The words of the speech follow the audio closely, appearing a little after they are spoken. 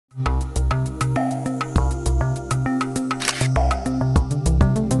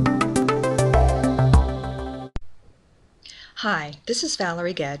This is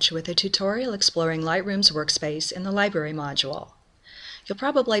Valerie Getch with a tutorial exploring Lightroom's workspace in the Library module. You'll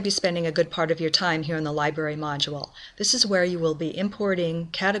probably be spending a good part of your time here in the Library module. This is where you will be importing,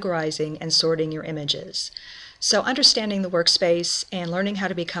 categorizing, and sorting your images. So understanding the workspace and learning how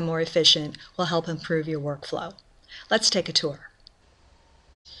to become more efficient will help improve your workflow. Let's take a tour.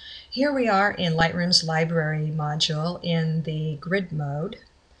 Here we are in Lightroom's Library module in the grid mode.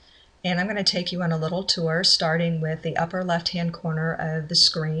 And I'm going to take you on a little tour starting with the upper left-hand corner of the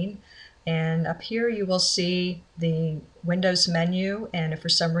screen. And up here you will see the Windows menu, and if for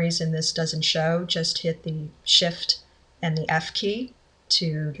some reason this doesn't show, just hit the Shift and the F key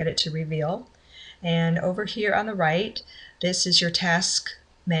to get it to reveal. And over here on the right, this is your task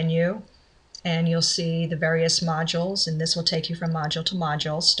menu, and you'll see the various modules, and this will take you from module to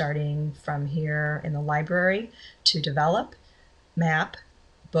module, starting from here in the library to develop, map,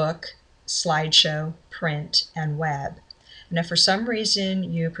 book, slideshow, print, and web. And if for some reason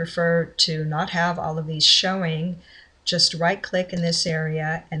you prefer to not have all of these showing, just right-click in this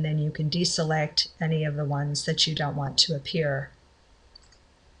area and then you can deselect any of the ones that you don't want to appear.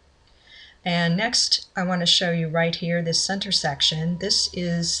 And next I want to show you right here this center section. This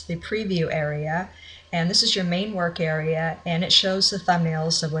is the preview area, and this is your main work area, and it shows the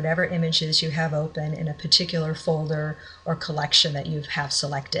thumbnails of whatever images you have open in a particular folder or collection that you have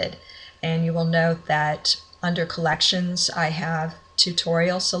selected. And you will note that under collections I have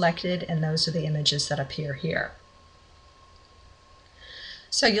tutorial selected, and those are the images that appear here.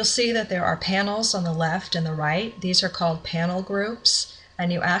 So you'll see that there are panels on the left and the right. These are called panel groups,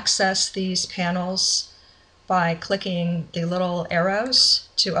 and you access these panels by clicking the little arrows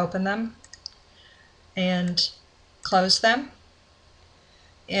to open them and close them.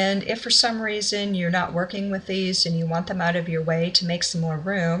 And if for some reason you're not working with these and you want them out of your way to make some more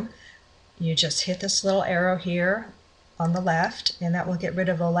room, you just hit this little arrow here on the left, and that will get rid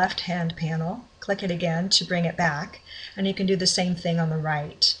of the left-hand panel. Click it again to bring it back, and you can do the same thing on the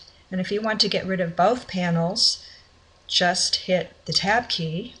right. And if you want to get rid of both panels, just hit the Tab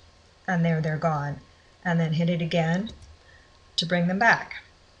key, and there they're gone. And then hit it again to bring them back.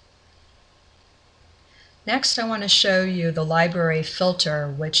 Next, I want to show you the library filter,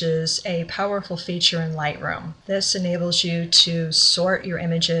 which is a powerful feature in Lightroom. This enables you to sort your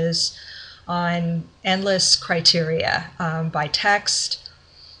images on endless criteria, by text,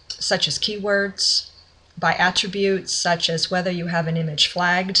 such as keywords, by attributes, such as whether you have an image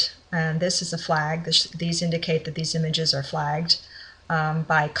flagged, and this is a flag. These indicate that these images are flagged,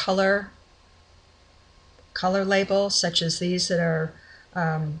 by color label, such as these that are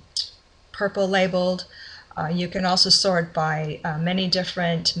purple labeled. You can also sort by many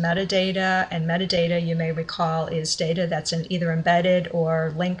different metadata, and metadata, you may recall, is data that's either embedded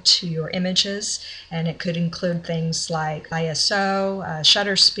or linked to your images, and it could include things like ISO,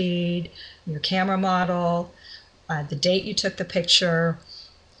 shutter speed, your camera model, the date you took the picture,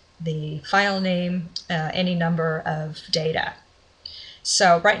 the file name, any number of data.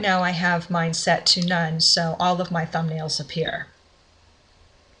 So right now I have mine set to none, so all of my thumbnails appear.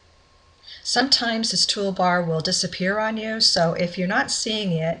 Sometimes this toolbar will disappear on you, so if you're not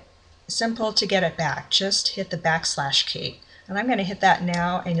seeing it, simple to get it back. Just hit the / key. And I'm going to hit that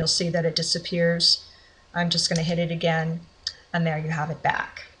now, and you'll see that it disappears. I'm just going to hit it again, and there you have it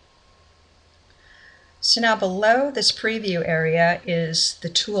back. So now below this preview area is the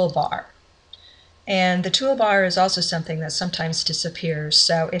toolbar. And the toolbar is also something that sometimes disappears.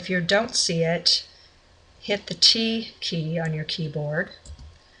 So if you don't see it, hit the T key on your keyboard,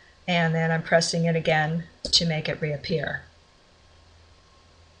 and then I'm pressing it again to make it reappear.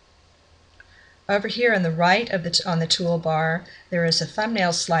 Over here on the right on the toolbar, there is a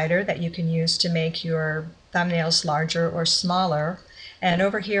thumbnail slider that you can use to make your thumbnails larger or smaller. And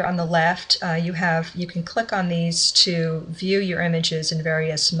over here on the left, you can click on these to view your images in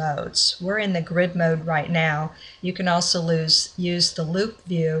various modes. We're in the grid mode right now. You can also use the loop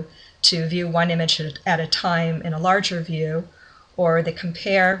view to view one image at a time in a larger view, or the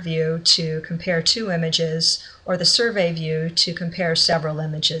compare view to compare two images, or the survey view to compare several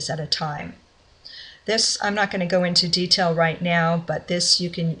images at a time. This I'm not going to go into detail right now, but this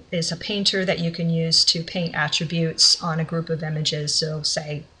is a painter that you can use to paint attributes on a group of images. So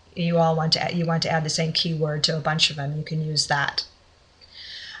say you want to add the same keyword to a bunch of them, you can use that.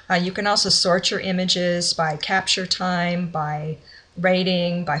 You can also sort your images by capture time, by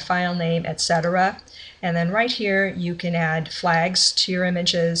rating, by file name, etc. And then right here you can add flags to your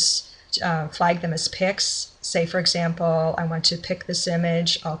images, flag them as pics. Say for example, I want to pick this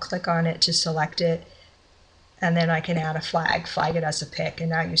image, I'll click on it to select it, and then I can add a flag it as a pic, and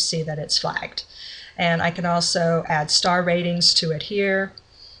now you see that it's flagged. And I can also add star ratings to it here.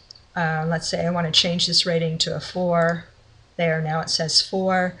 Let's say I want to change this rating to a 4. There, now it says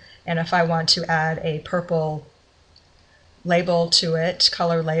 4. And if I want to add a purple label to it,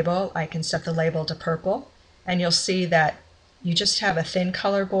 color label, I can set the label to purple. And you'll see that you just have a thin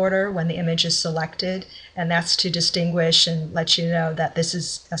color border when the image is selected, and that's to distinguish and let you know that this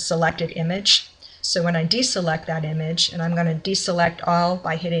is a selected image. So when I deselect that image, and I'm going to deselect all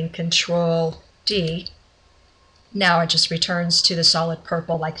by hitting Control D, now it just returns to the solid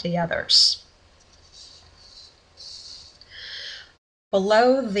purple like the others.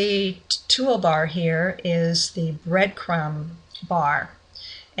 Below the toolbar here is the breadcrumb bar.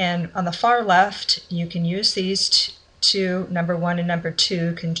 And on the far left, you can use these two, number 1 and number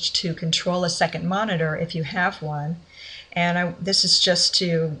 2, to control a second monitor if you have one. And this is just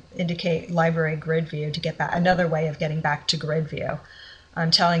to indicate library grid view, to get back, another way of getting back to grid view. I'm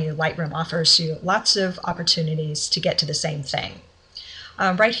telling you, Lightroom offers you lots of opportunities to get to the same thing.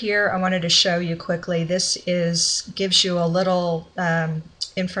 Right here, I wanted to show you quickly, this gives you a little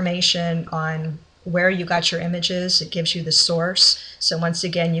information on where you got your images. It gives you the source. So once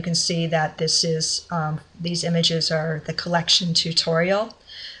again, you can see that this is these images are the collection tutorial.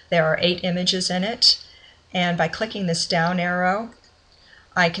 There are 8 images in it, and by clicking this down arrow,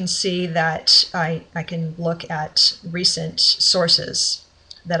 I can see that I can look at recent sources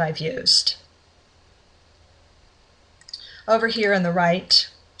that I've used. Over here on the right,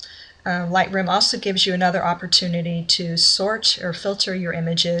 Lightroom also gives you another opportunity to sort or filter your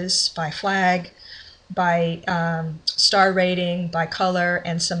images by flag, by star rating, by color,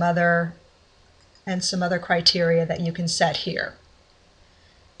 and some other criteria that you can set here.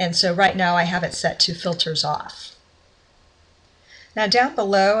 And so right now I have it set to filters off. Now down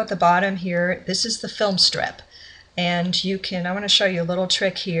below at the bottom here, this is the film strip, and I want to show you a little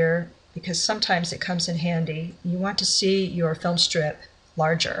trick here because sometimes it comes in handy. You want to see your film strip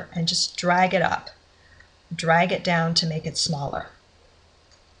larger, and just drag it up, drag it down to make it smaller.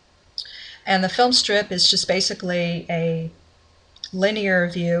 And the film strip is just basically a linear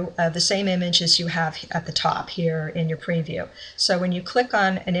view of the same image as you have at the top here in your preview. So when you click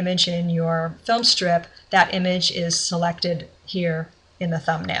on an image in your film strip, that image is selected here in the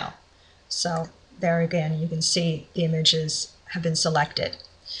thumbnail. So there again, you can see the images have been selected.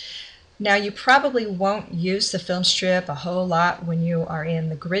 Now you probably won't use the film strip a whole lot when you are in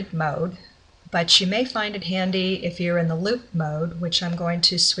the grid mode, but you may find it handy if you're in the loop mode, which I'm going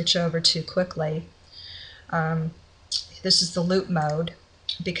to switch over to quickly. This is the loop mode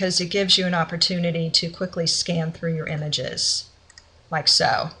because it gives you an opportunity to quickly scan through your images, like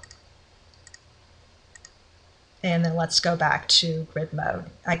so. And then let's go back to grid mode.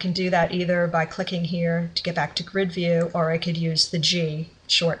 I can do that either by clicking here to get back to grid view, or I could use the G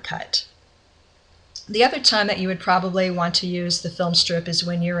shortcut. The other time that you would probably want to use the film strip is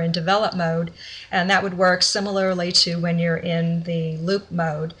when you're in develop mode, and that would work similarly to when you're in the loop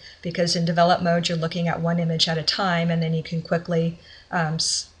mode, because in develop mode you're looking at one image at a time, and then you can quickly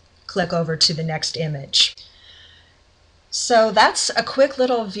click over to the next image. So that's a quick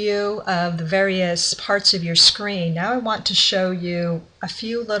little view of the various parts of your screen. Now I want to show you a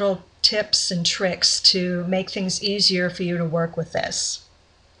few little tips and tricks to make things easier for you to work with this.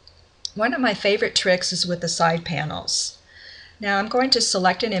 One of my favorite tricks is with the side panels. Now I'm going to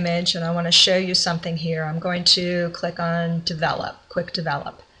select an image and I want to show you something here. I'm going to click on Develop, Quick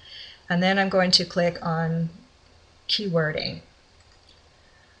Develop, and then I'm going to click on Keywording.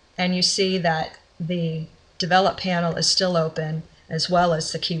 And you see that the Develop panel is still open, as well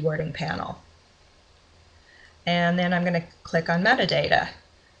as the Keywording panel. And then I'm going to click on Metadata.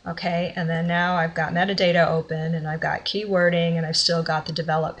 Okay, and then now I've got metadata open, and I've got keywording, and I've still got the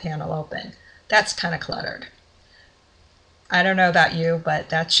develop panel open. That's kind of cluttered. I don't know about you, but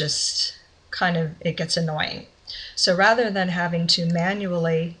that's just it gets annoying. So rather than having to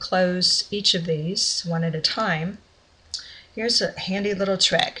manually close each of these one at a time, here's a handy little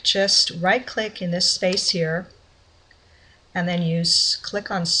trick. Just right click in this space here, and then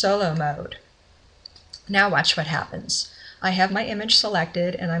click on solo mode. Now watch what happens. I have my image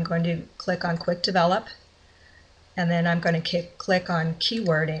selected, and I'm going to click on Quick Develop, and then I'm going to click on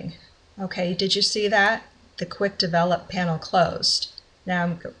Keywording. Okay, did you see that? The Quick Develop panel closed. Now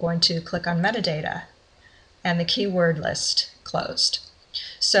I'm going to click on Metadata, and the keyword list closed.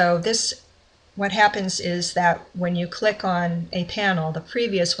 So what happens is that when you click on a panel, the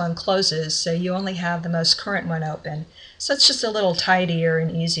previous one closes, so you only have the most current one open. So it's just a little tidier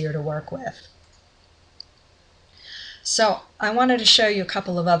and easier to work with. So I wanted to show you a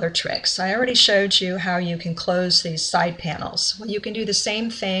couple of other tricks. I already showed you how you can close these side panels. Well, you can do the same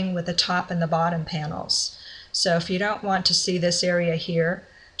thing with the top and the bottom panels. So if you don't want to see this area here,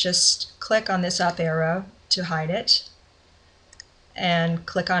 just click on this up arrow to hide it, and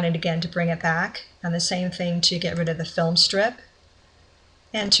click on it again to bring it back, and the same thing to get rid of the film strip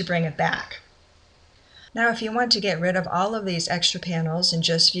and to bring it back. Now if you want to get rid of all of these extra panels and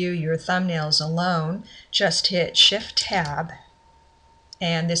just view your thumbnails alone, just hit Shift-Tab,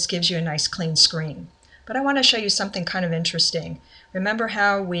 and this gives you a nice clean screen. But I want to show you something kind of interesting. Remember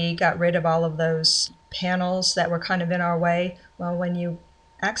how we got rid of all of those panels that were kind of in our way? Well, when you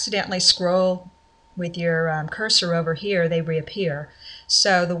accidentally scroll with your cursor over here, they reappear.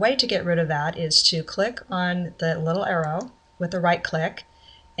 So the way to get rid of that is to click on the little arrow with a right click,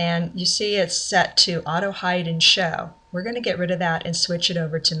 and you see it's set to auto hide and show. We're going to get rid of that and switch it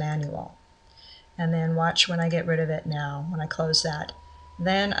over to manual. And then watch when I get rid of it now, when I close that.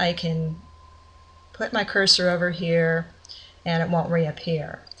 Then I can put my cursor over here and it won't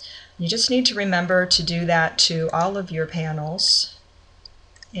reappear. You just need to remember to do that to all of your panels,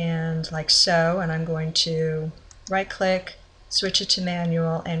 and like so, and I'm going to right click, switch it to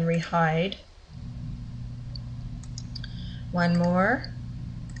manual, and rehide. One more,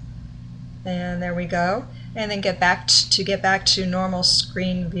 and there we go. And then get back to normal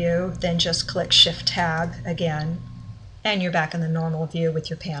screen view, then just click Shift-Tab again, and you're back in the normal view with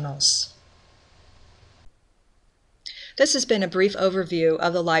your panels. This has been a brief overview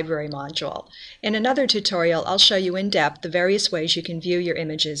of the library module. In another tutorial, I'll show you in depth the various ways you can view your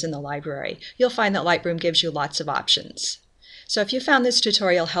images in the library. You'll find that Lightroom gives you lots of options. So if you found this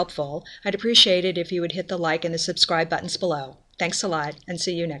tutorial helpful, I'd appreciate it if you would hit the like and the subscribe buttons below. Thanks a lot, and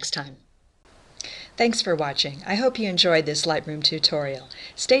see you next time. Thanks for watching. I hope you enjoyed this Lightroom tutorial.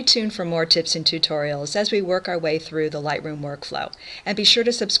 Stay tuned for more tips and tutorials as we work our way through the Lightroom workflow. And be sure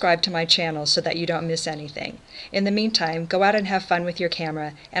to subscribe to my channel so that you don't miss anything. In the meantime, go out and have fun with your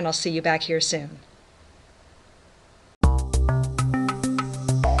camera, and I'll see you back here soon.